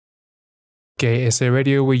Gay SA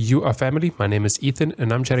Radio, where you are family. My name is Ethan,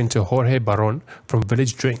 and I'm chatting to Jorge Baron from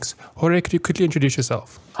Village Drinks. Jorge, could you quickly introduce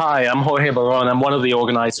yourself? Hi, I'm Jorge Baron. I'm one of the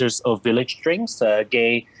organizers of Village Drinks, a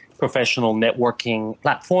gay professional networking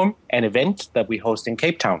platform and event that we host in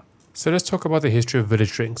Cape Town. So let's talk about the history of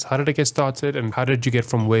Village Drinks. How did it get started, and how did you get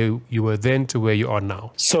from where you were then to where you are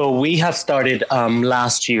now? So we have started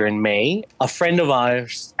last year in May. A friend of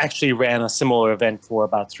ours actually ran a similar event for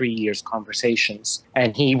about 3 years, Conversations,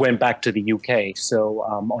 and he went back to the UK. So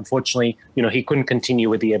unfortunately, he couldn't continue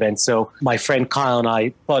with the event. So my friend Kyle and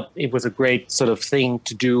I thought it was a great sort of thing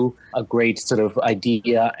to do, a great sort of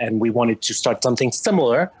idea, and we wanted to start something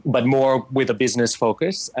similar, but more with a business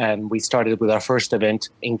focus. And we started with our first event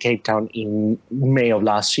in Cape Town in May of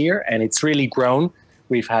last year, and it's really grown.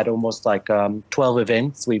 We've had almost like 12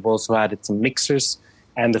 events. We've also added some mixers,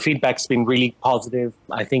 and the feedback's been really positive.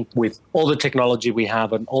 I think with all the technology we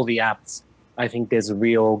have and all the apps, I think there's a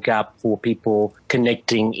real gap for people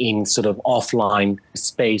connecting in sort of offline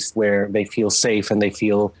space where they feel safe and they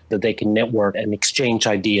feel that they can network and exchange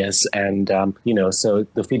ideas. And, so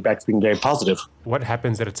the feedback's been very positive. What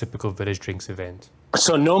happens at a typical Village Drinks event?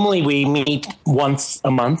 So normally we meet once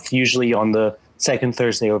a month, usually on the second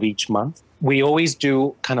Thursday of each month. We always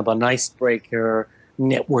do kind of an icebreaker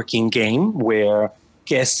networking game where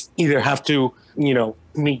guests either have to,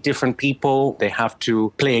 meet different people. They have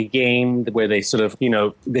to play a game where they sort of,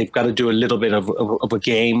 they've got to do a little bit of a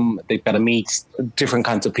game. They've got to meet different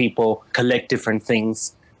kinds of people, collect different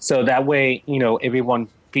things. So that way, everyone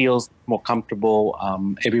feels more comfortable.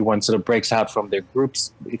 Everyone sort of breaks out from their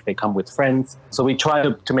groups if they come with friends. So we try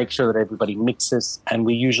to make sure that everybody mixes. And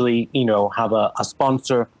we usually, have a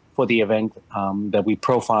sponsor for the event that we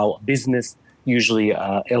profile a business, usually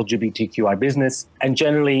LGBTQI business. And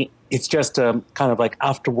generally, it's just a kind of like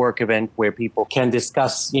after work event where people can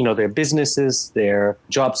discuss, their businesses, their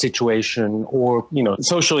job situation, or,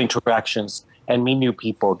 social interactions and meet new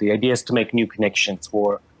people. The idea is to make new connections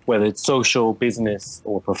for whether it's social, business,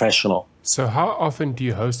 or professional. So how often do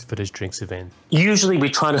you host Village Drinks event? Usually we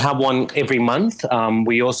try to have one every month.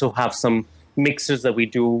 We also have some mixers that we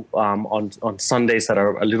do on Sundays that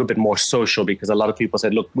are a little bit more social, because a lot of people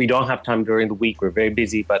said, look, we don't have time during the week. We're very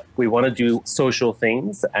busy, but we want to do social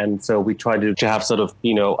things. And so we try to have sort of,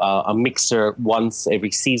 a mixer once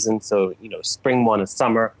every season. So, spring one and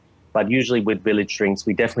summer. But usually with Village Drinks,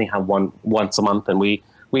 we definitely have one once a month. And we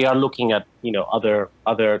are looking at,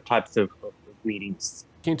 other types of meetings.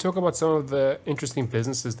 Can you talk about some of the interesting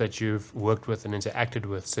businesses that you've worked with and interacted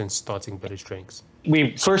with since starting Village Drinks?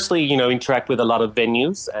 We firstly, interact with a lot of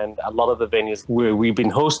venues, and a lot of the venues where we've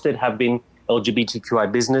been hosted have been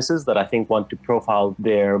LGBTQI businesses that I think want to profile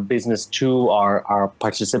their business to our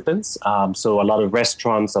participants. So a lot of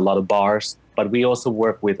restaurants, a lot of bars. But we also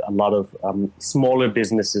work with a lot of smaller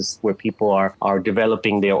businesses where people are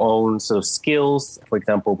developing their own sort of skills. For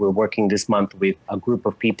example, we're working this month with a group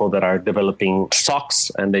of people that are developing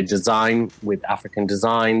socks, and they design with African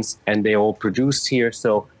designs, and they're all produced here.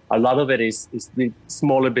 So a lot of it is the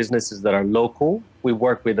smaller businesses that are local. We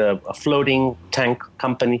work with a floating tank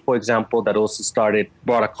company, for example, that also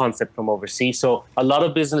brought a concept from overseas. So a lot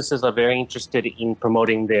of businesses are very interested in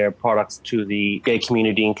promoting their products to the gay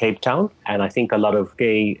community in Cape Town. And I think a lot of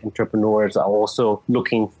gay entrepreneurs are also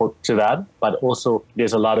looking to that. But also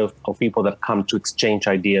there's a lot of people that come to exchange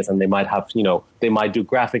ideas, and they might have, they might do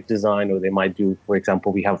graphic design, or they might do, for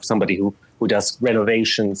example, we have somebody who does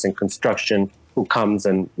renovations and construction, who comes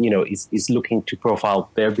and, is looking to profile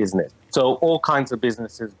their business. So all kinds of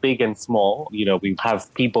businesses, big and small. We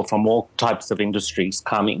have people from all types of industries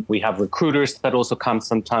coming. We have recruiters that also come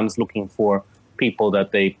sometimes looking for people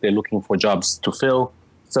that they're looking for jobs to fill.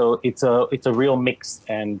 So it's a real mix,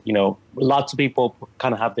 and, lots of people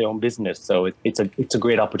kind of have their own business. So it's a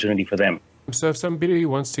great opportunity for them. So if somebody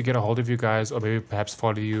wants to get a hold of you guys, or maybe perhaps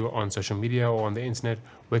follow you on social media or on the internet,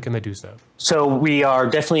 where can they do so? So we are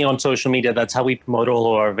definitely on social media. That's how we promote all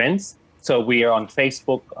our events. So we are on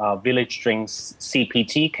Facebook, Village Drinks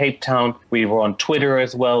CPT, Cape Town. We were on Twitter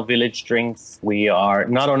as well, Village Drinks. We are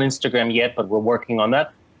not on Instagram yet, but we're working on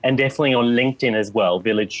that. And definitely on LinkedIn as well,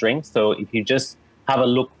 Village Drinks. So if you just have a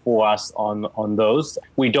look for us on those.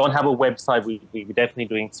 We don't have a website. We're definitely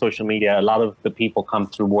doing social media. A lot of the people come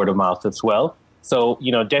through word of mouth as well. So,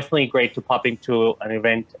 definitely great to pop into an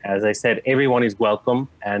event. As I said, everyone is welcome.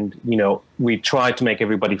 And, we try to make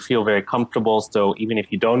everybody feel very comfortable. So even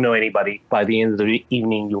if you don't know anybody, by the end of the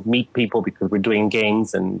evening, you'll meet people, because we're doing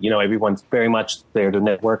games, and, everyone's very much there to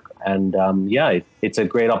network. And it's a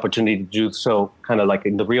great opportunity to do so kind of like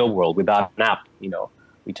in the real world without an app.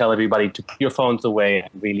 We tell everybody to put your phones away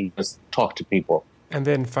and really just talk to people. And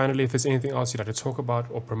then finally, if there's anything else you'd like to talk about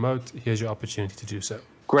or promote, here's your opportunity to do so.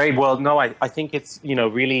 Great. Well, no, I think it's,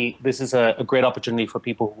 really, this is a great opportunity for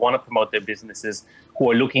people who want to promote their businesses, who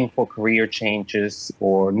are looking for career changes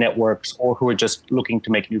or networks, or who are just looking to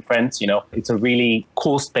make new friends. It's a really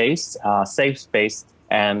cool space, safe space.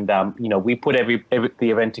 And, we put the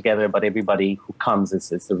event together, but everybody who comes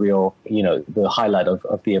is the real, the highlight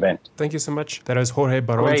of the event. Thank you so much. That is Jorge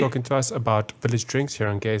Baron talking to us about Village Drinks here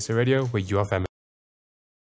on KSA Radio, where you are family.